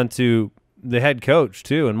comes down to the head coach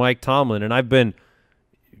too, and Mike Tomlin. And I've been,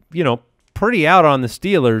 pretty out on the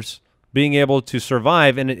Steelers being able to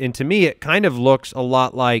survive, and to me it kind of looks a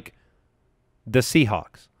lot like the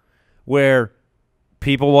Seahawks, where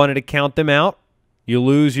people wanted to count them out. You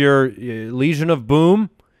lose your Legion of Boom.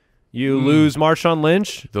 You lose Marshawn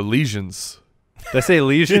Lynch. The lesions. Did I say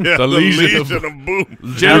lesion? Yeah, the lesion of Boom.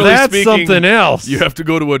 Generally now that's speaking, something else. You have to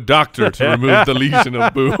go to a doctor to remove the lesion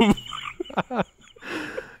of Boom.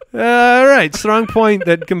 All right, strong point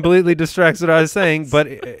that completely distracts what I was saying, but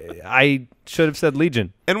I should have said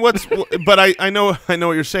Legion. And but I know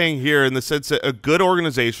what you're saying here in the sense that a good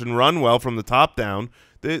organization run well from the top down.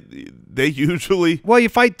 They usually you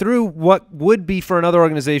fight through what would be for another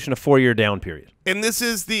organization a 4-year down period. And this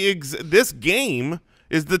is this game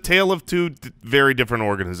is the tale of two very different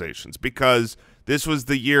organizations, because this was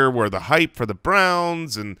the year where the hype for the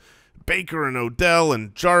Browns and Baker and Odell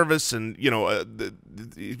and Jarvis and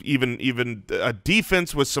even a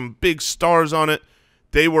defense with some big stars on it,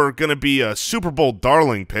 they were going to be a Super Bowl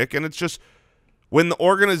darling pick. And it's just when the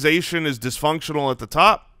organization is dysfunctional at the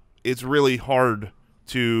top, it's really hard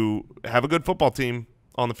to have a good football team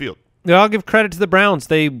on the field. Yeah, I'll give credit to the Browns.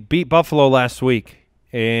 They beat Buffalo last week,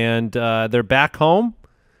 and they're back home.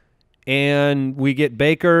 And we get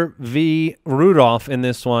Baker v. Rudolph in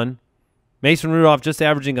this one. Mason Rudolph just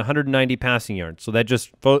averaging 190 passing yards, so that just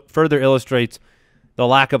further illustrates the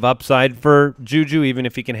lack of upside for JuJu, even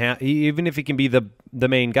if he can be the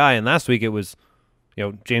main guy. And last week it was,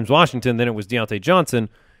 James Washington, then it was Deontay Johnson.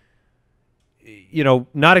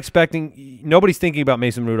 Not expecting. Nobody's thinking about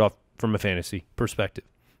Mason Rudolph from a fantasy perspective.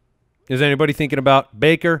 Is anybody thinking about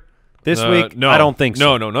Baker this week? No, I don't think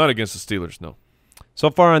so. No, not against the Steelers. No. So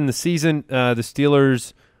far in the season, the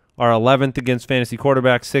Steelers are 11th against fantasy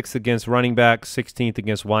quarterbacks, 6th against running backs, 16th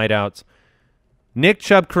against wideouts. Nick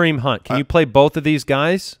Chubb, Kareem Hunt. Can you play both of these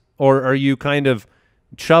guys, or are you kind of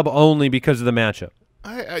Chubb only because of the matchup?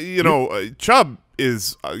 Chubb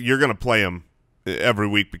is you're going to play him every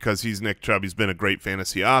week because he's Nick Chubb. He's been a great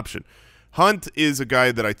fantasy option. Hunt is a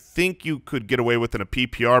guy that I think you could get away with in a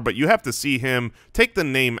PPR, but you have to see him take the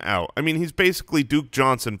name out. I mean, he's basically Duke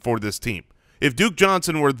Johnson for this team. If Duke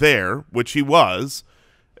Johnson were there, which he was,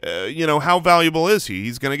 how valuable is he?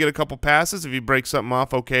 He's going to get a couple passes. If he breaks something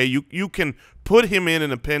off, okay, you can put him in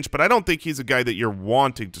a pinch, but I don't think he's a guy that you're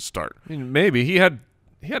wanting to start. I mean, maybe he had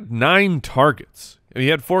 9 targets. He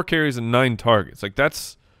had 4 carries and 9 targets. Like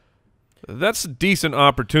that's a decent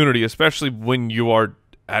opportunity, especially when you are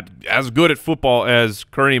as good at football as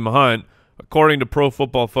Kareem Hunt. According to Pro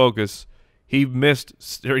Football Focus, he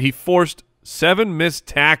forced 7 missed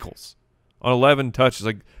tackles on 11 touches.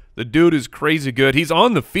 Like, the dude is crazy good. He's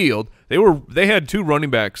on the field. They had 2 running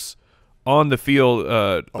backs on the field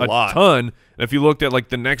a ton. And if you looked at like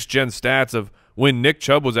the next gen stats of when Nick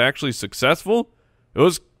Chubb was actually successful, it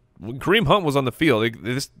was when Kareem Hunt was on the field.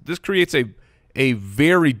 This creates a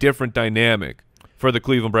very different dynamic for the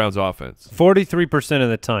Cleveland Browns offense. 43% of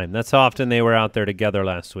the time. That's how often they were out there together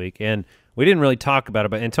last week. And We didn't really talk about it,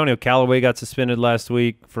 but Antonio Callaway got suspended last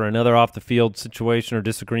week for another off-the-field situation or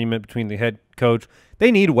disagreement between the head coach.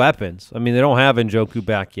 They need weapons. I mean, they don't have Njoku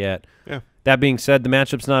back yet. Yeah. That being said, the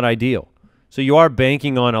matchup's not ideal. So you are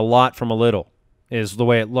banking on a lot from a little is the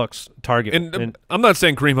way it looks. Target. And I'm not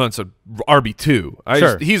saying Kareem Hunt's a RB2.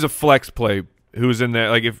 Sure. He's a flex play who's in there.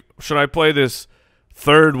 Like, should I play this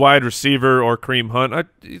third wide receiver or Kareem Hunt? I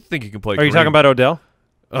think you can play Kareem. Are you talking about Odell?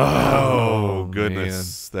 Oh,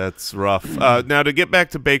 goodness. Man. That's rough. Now, to get back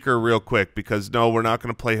to Baker real quick, because, no, we're not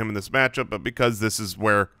going to play him in this matchup, but because this is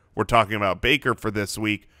where we're talking about Baker for this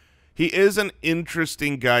week, he is an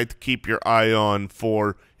interesting guy to keep your eye on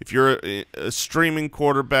for if you're streaming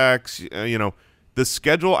quarterbacks, the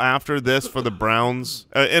schedule after this for the Browns,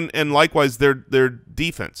 and likewise their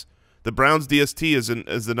defense. The Browns DST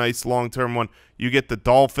is a nice long-term one. You get the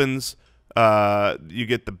Dolphins, you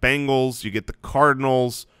get the Bengals, you get the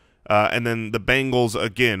Cardinals, and then the Bengals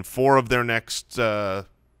again. 4 of their next Right.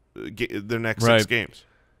 6 games.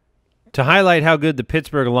 To highlight how good the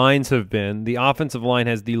Pittsburgh lines have been, the offensive line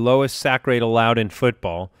has the lowest sack rate allowed in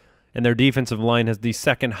football, and their defensive line has the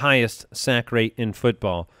second highest sack rate in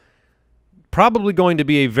football. Probably going to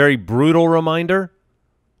be a very brutal reminder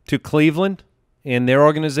to Cleveland and their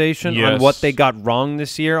organization on what they got wrong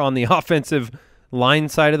this year on the offensive line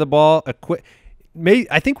side of the ball.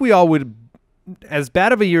 I think we all would, as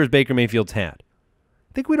bad of a year as Baker Mayfield's had,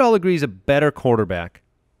 I think we'd all agree he's a better quarterback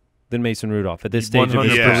than Mason Rudolph at this stage of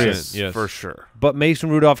his career. Yes, for sure. But Mason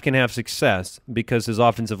Rudolph can have success because his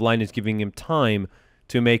offensive line is giving him time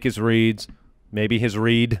to make his reads, maybe his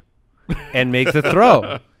read, and make the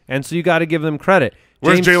throw. And so you got to give them credit.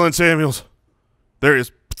 Where's Jalen Samuels? There he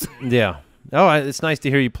is. Yeah. Oh, it's nice to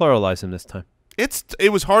hear you pluralize him this time.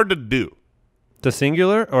 It was hard to do. To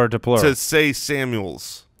singular or to plural? To say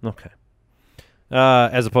Samuels. Okay.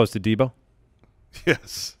 As opposed to Debo?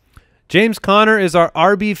 Yes. James Conner is our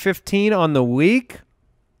RB15 on the week.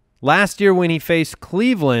 Last year when he faced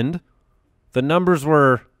Cleveland, the numbers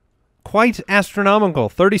were quite astronomical.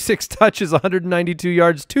 36 touches, 192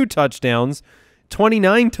 yards, 2 touchdowns.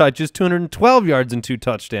 29 touches, 212 yards, and 2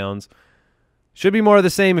 touchdowns. Should be more of the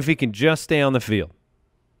same if he can just stay on the field.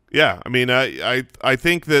 Yeah, I mean, I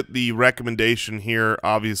think that the recommendation here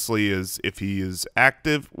obviously is if he is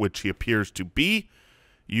active, which he appears to be,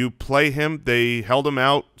 you play him. They held him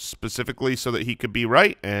out specifically so that he could be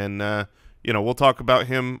right, and we'll talk about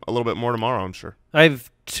him a little bit more tomorrow, I'm sure. I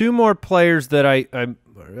have 2 more players that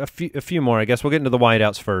a few more. I guess we'll get into the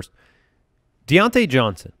wideouts first. Deontay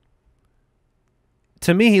Johnson.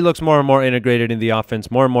 To me, he looks more and more integrated in the offense,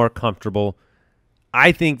 more and more comfortable.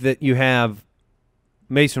 I think that you have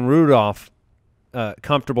Mason Rudolph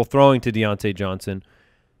comfortable throwing to Deontay Johnson.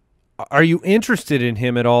 Are you interested in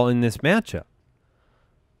him at all in this matchup?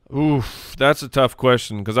 Oof, that's a tough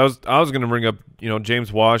question because I was going to bring up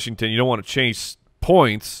James Washington. You don't want to chase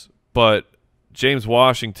points, but James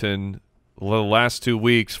Washington the last 2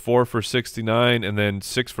 weeks 4 for 69 and then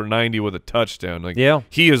 6 for 90 with a touchdown.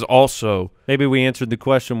 He is also maybe we answered the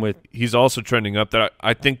question with he's also trending up. That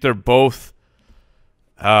I think they're both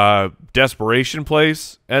desperation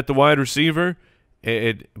plays at the wide receiver,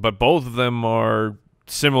 but both of them are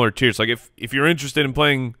similar tiers. Like if you're interested in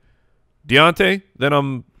playing Deontay, then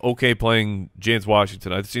I'm okay playing James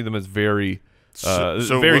Washington. I see them as very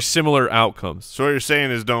similar outcomes. So what you're saying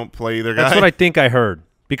is don't play either guy? That's what I think I heard.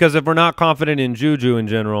 Because if we're not confident in JuJu in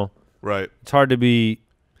general, right, it's hard to be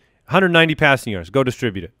 190 passing yards. Go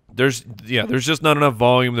distribute it. There's just not enough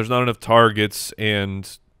volume. There's not enough targets. And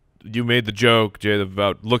you made the joke, Jay,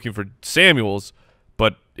 about looking for Samuels,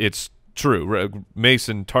 but it's true.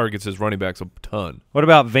 Mason targets his running backs a ton. What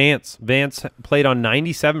about Vance? Vance played on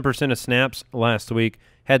 97% of snaps last week,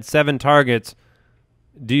 had 7 targets.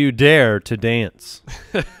 Do you dare to dance?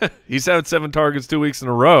 He's had 7 targets 2 weeks in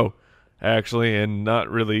a row, actually, and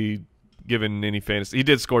not really given any fantasy. He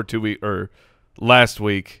did score 2 weeks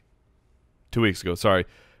ago, sorry.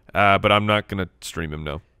 But I'm not going to stream him,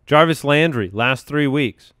 no. Jarvis Landry, last 3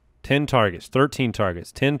 weeks, 10 targets, 13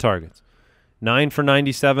 targets, 10 targets. 9 for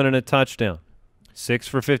 97 and a touchdown. 6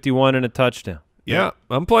 for 51 and a touchdown. Yeah,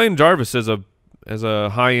 I'm playing Jarvis as a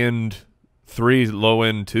high-end 3,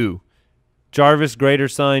 low-end 2. Jarvis greater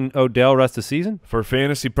sign Odell rest of the season? For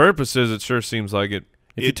fantasy purposes, it sure seems like it.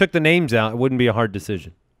 If you took the names out, it wouldn't be a hard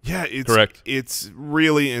decision. Yeah, it's correct. It's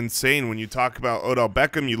really insane when you talk about Odell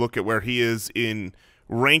Beckham. You look at where he is in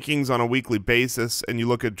rankings on a weekly basis, and you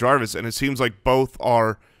look at Jarvis, and it seems like both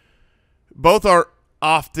are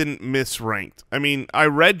often misranked. I mean, I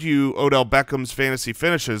read you Odell Beckham's fantasy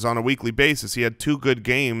finishes on a weekly basis. He had 2 good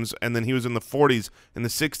games, and then he was in the 40s and the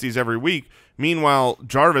 60s every week. Meanwhile,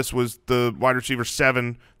 Jarvis was the wide receiver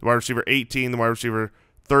 7, the wide receiver 18, the wide receiver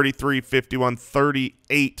 33, 51,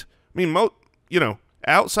 38. I mean,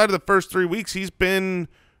 outside of the first 3 weeks, he's been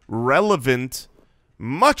relevant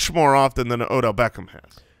much more often than Odell Beckham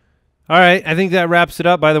has. All right, I think that wraps it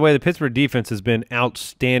up. By the way, the Pittsburgh defense has been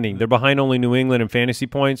outstanding. They're behind only New England in fantasy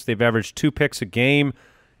points. They've averaged 2 picks a game.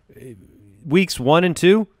 Weeks 1 and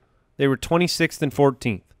 2, they were 26th and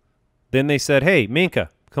 14th. Then they said, hey, Minka,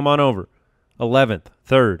 come on over. 11th,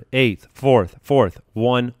 3rd, 8th, 4th,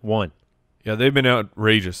 1-1. Yeah, they've been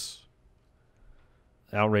outrageous.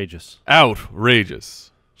 Outrageous.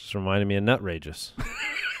 Outrageous. Just reminded me of Nutrageous.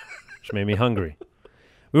 Which made me hungry.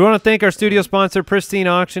 We want to thank our studio sponsor, Pristine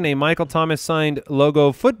Auction, a Michael Thomas signed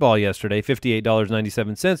logo football yesterday,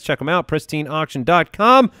 $58.97. Check them out,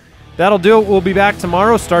 pristineauction.com. That'll do it. We'll be back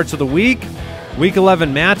tomorrow. Starts of the week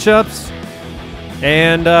 11 matchups.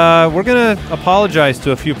 And we're going to apologize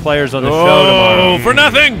to a few players on the show tomorrow. Oh, for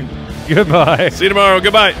nothing. Goodbye. See you tomorrow.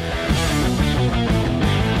 Goodbye.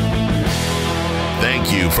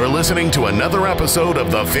 Thank you for listening to another episode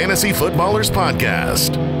of the Fantasy Footballers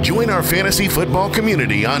Podcast. Join our fantasy football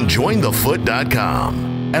community on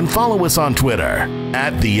jointhefoot.com and follow us on Twitter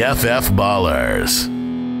 @TheFFBallers.